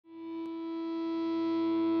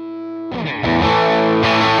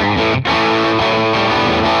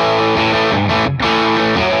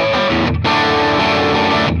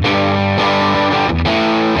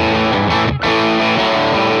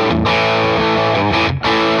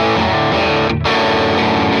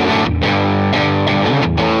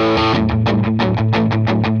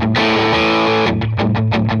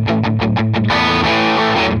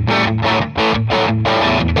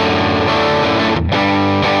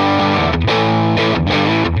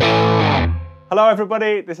Hello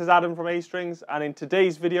everybody, this is Adam from A Strings, and in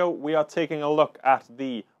today's video we are taking a look at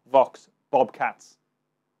the Vox Bobcats.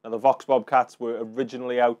 Now the Vox Bobcats were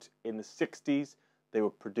originally out in the 60s. They were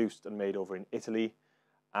produced and made over in Italy,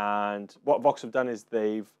 and what Vox have done is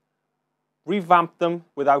they've revamped them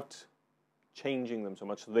without changing them so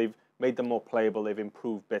much. So they've made them more playable, they've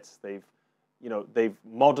improved bits, they've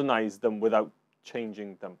modernized them without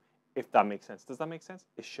changing them, if that makes sense. Does that make sense?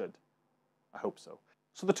 It should. I hope so.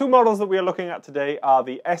 So the two models that we are looking at today are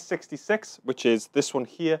the S66, which is this one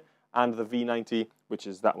here, and the V90, which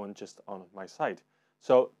is that one just on my side.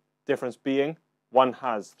 So difference being, one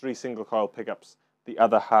has 3 single coil pickups, the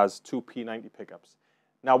other has 2 P90 pickups.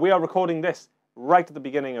 Now we are recording this right at the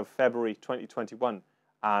beginning of February 2021,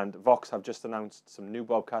 and Vox have just announced some new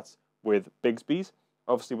Bobcats with Bigsby's.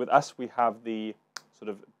 Obviously with us we have the sort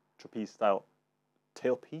of trapeze style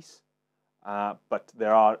tailpiece, but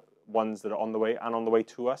there are ones that are on the way and on the way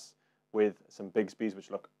to us with some Bigsby's which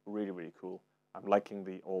look really, really cool. I'm liking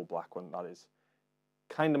the all black one. That is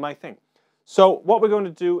kind of my thing. So what we're going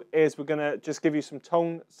to do is we're going to just give you some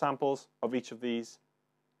tone samples of each of these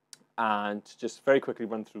and just very quickly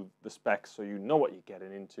run through the specs so you know what you're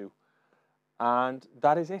getting into. And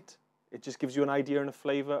that is it. It just gives you an idea and a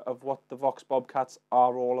flavour of what the Vox Bobcats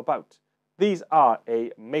are all about. These are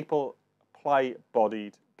a maple ply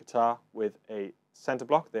bodied guitar with a centre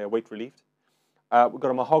block. They are weight relieved. We've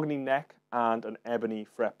got a mahogany neck and an ebony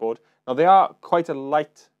fretboard. Now they are quite a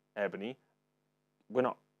light ebony. We're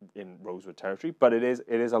not in rosewood territory, but it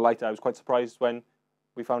is a lighter. I was quite surprised when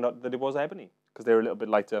we found out that it was ebony because they're a little bit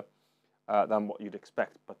lighter than what you'd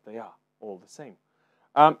expect, but they are all the same.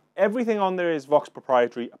 Everything on there is Vox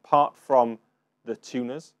proprietary apart from the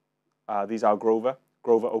tuners. These are Grover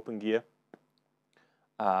open gear.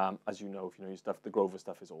 As you know, if you know your stuff, the Grover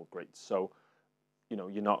stuff is all great. So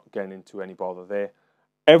you're not getting into any bother there.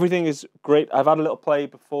 Everything is great. I've had a little play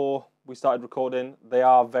before we started recording. They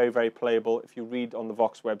are very, very playable. If you read on the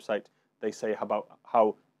Vox website, they say about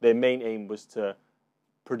how their main aim was to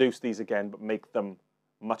produce these again, but make them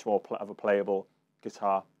much more of a playable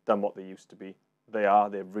guitar than what they used to be.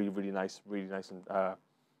 They're really, really nice and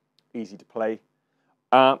easy to play.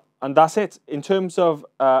 And that's it. In terms of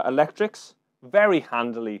electrics, very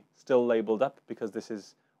handily still labelled up because this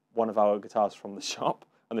is one of our guitars from the shop,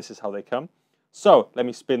 and this is how they come. So let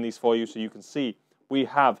me spin these for you so you can see. We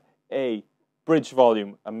have a bridge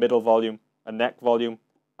volume, a middle volume, a neck volume,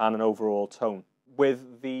 and an overall tone.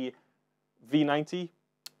 With the V90,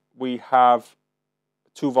 we have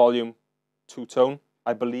 2 volume, 2 tone,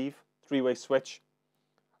 I believe, 3-way switch.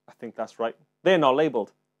 I think that's right. They're not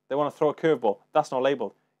labelled. They want to throw a curveball. That's not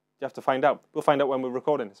labelled. You have to find out. We'll find out when we're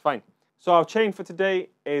recording. It's fine. So our chain for today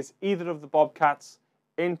is either of the Bobcats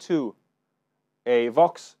into a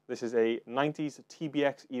Vox. This is a 90s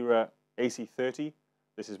TBX era AC30.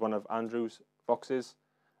 This is one of Andrew's Voxes,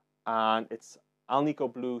 and it's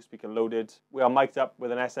Alnico Blue speaker loaded. We are mic'd up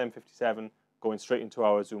with an SM57 going straight into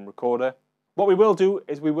our Zoom recorder. What we will do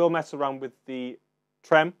is we will mess around with the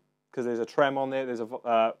trem, because there's a trem on there, there's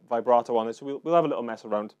a vibrato on it, so we'll have a little mess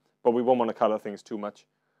around, but we won't want to colour things too much.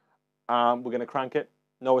 We're going to crank it,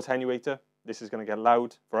 no attenuator. This is going to get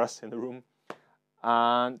loud for us in the room.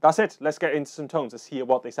 And that's it. Let's get into some tones. Let's hear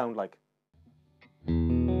what they sound like.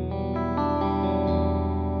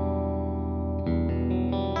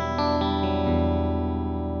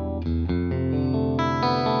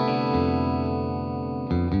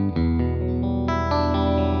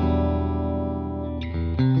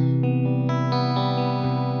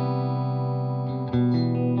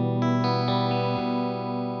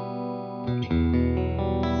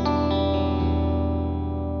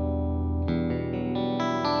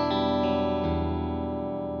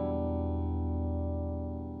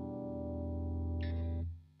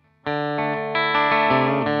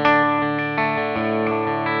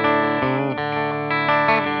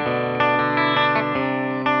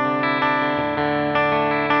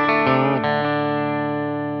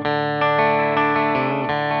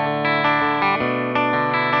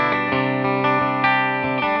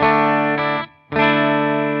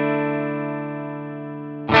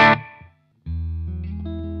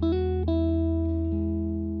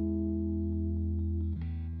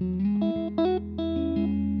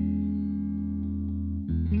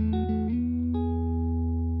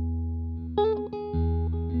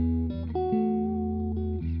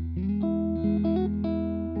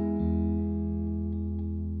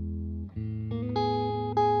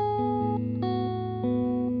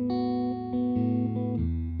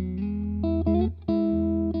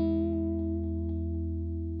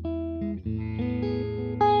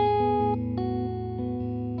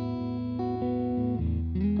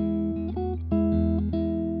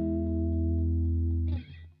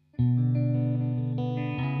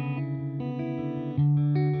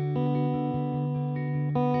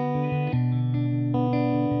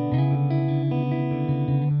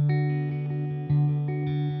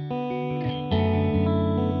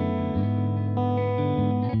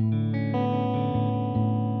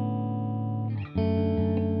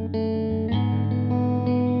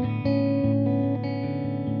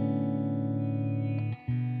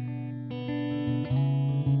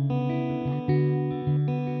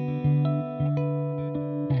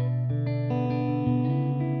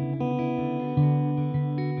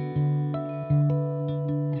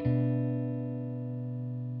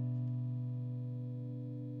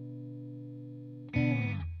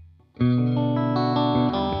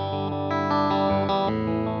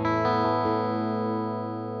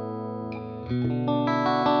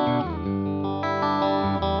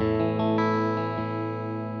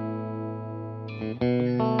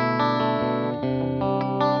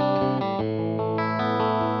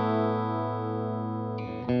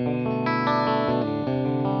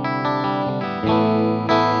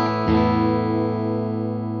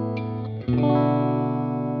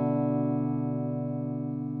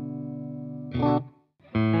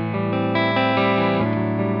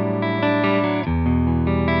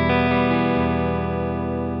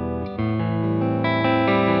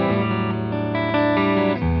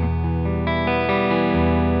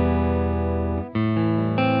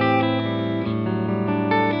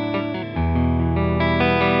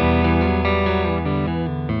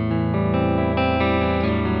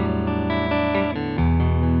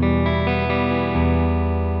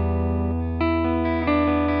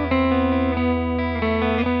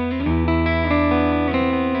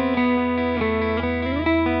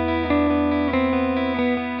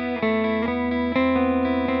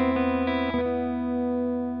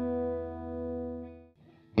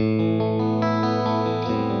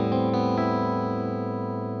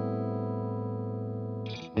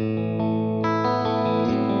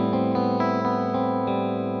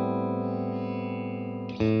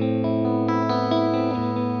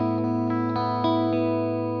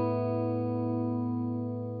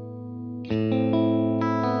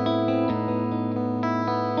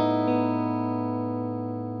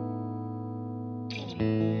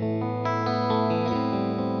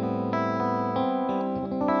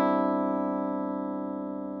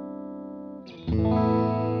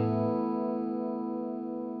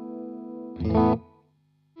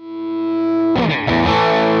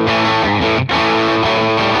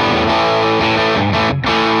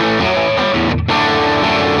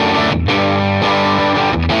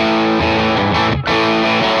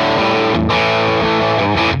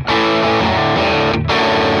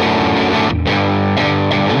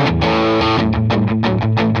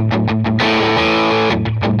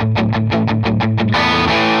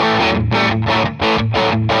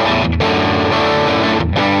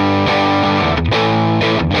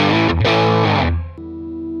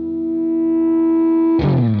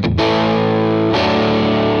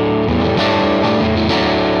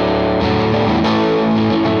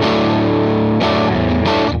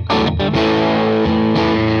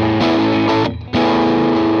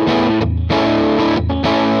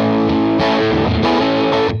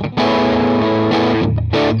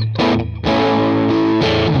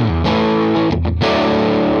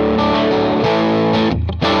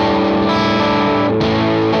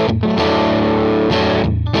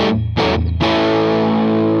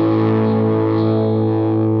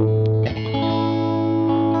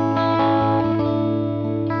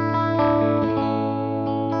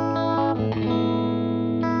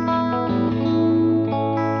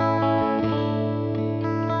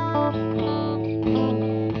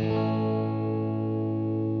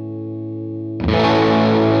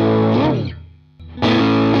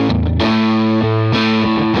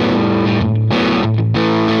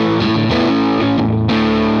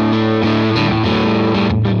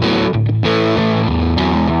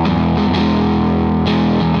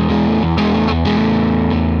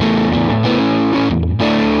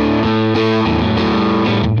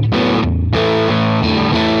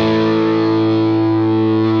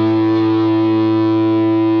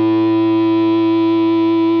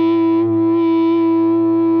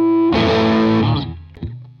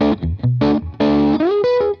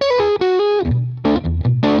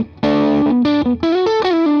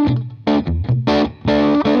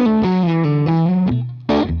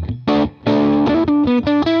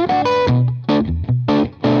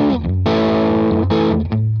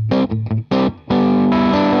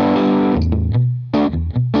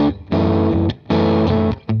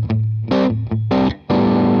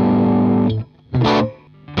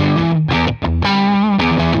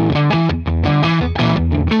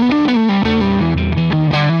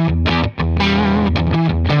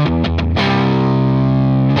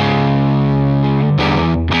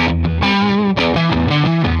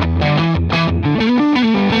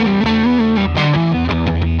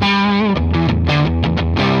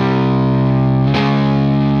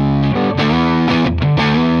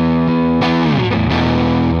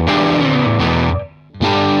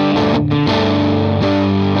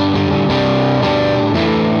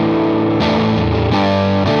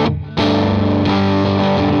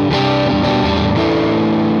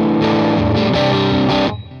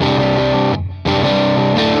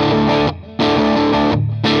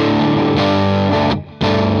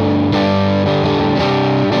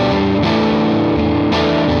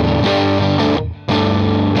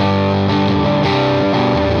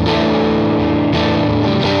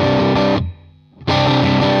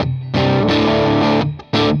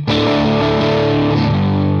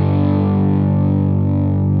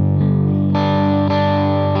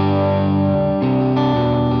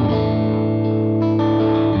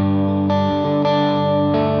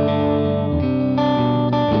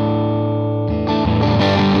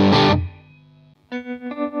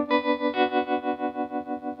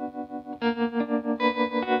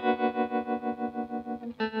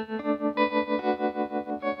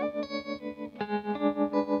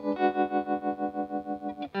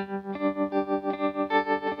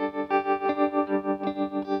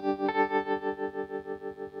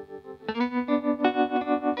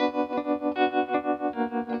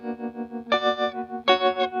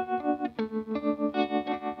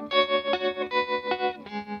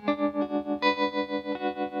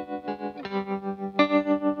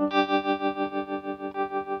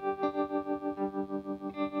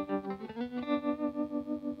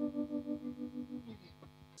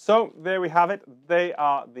 So there we have it. They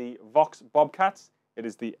are the Vox Bobcats. It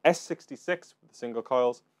is the S66 with the single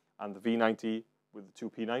coils and the V90 with the two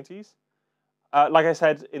P90s. Like I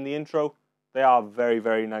said in the intro, they are very,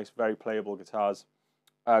 very nice, very playable guitars.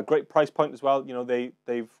 Great price point as well. You know,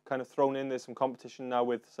 they've kind of thrown in, there's some competition now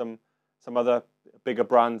with some other bigger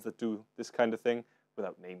brands that do this kind of thing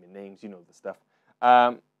without naming names. You know the stuff.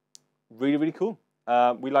 Really, really cool.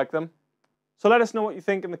 We like them. So let us know what you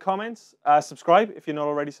think in the comments. Subscribe if you're not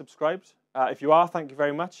already subscribed. If you are, thank you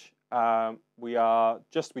very much. We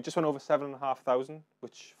just went over 7,500,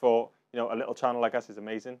 which for a little channel like us is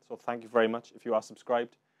amazing. So thank you very much if you are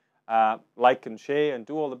subscribed. Like and share and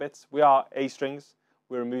do all the bits. We are A Strings.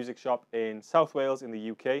 We're a music shop in South Wales in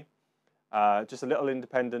the UK. Just a little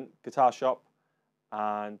independent guitar shop,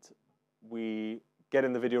 and we get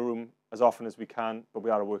in the video room as often as we can, but we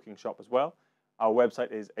are a working shop as well. Our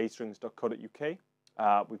website is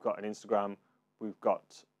astrings.co.uk. We've got an Instagram, we've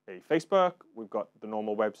got a Facebook, we've got the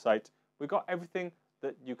normal website. We've got everything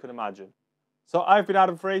that you can imagine. So I've been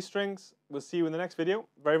Adam for A Strings. We'll see you in the next video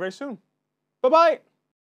very, very soon. Bye-bye.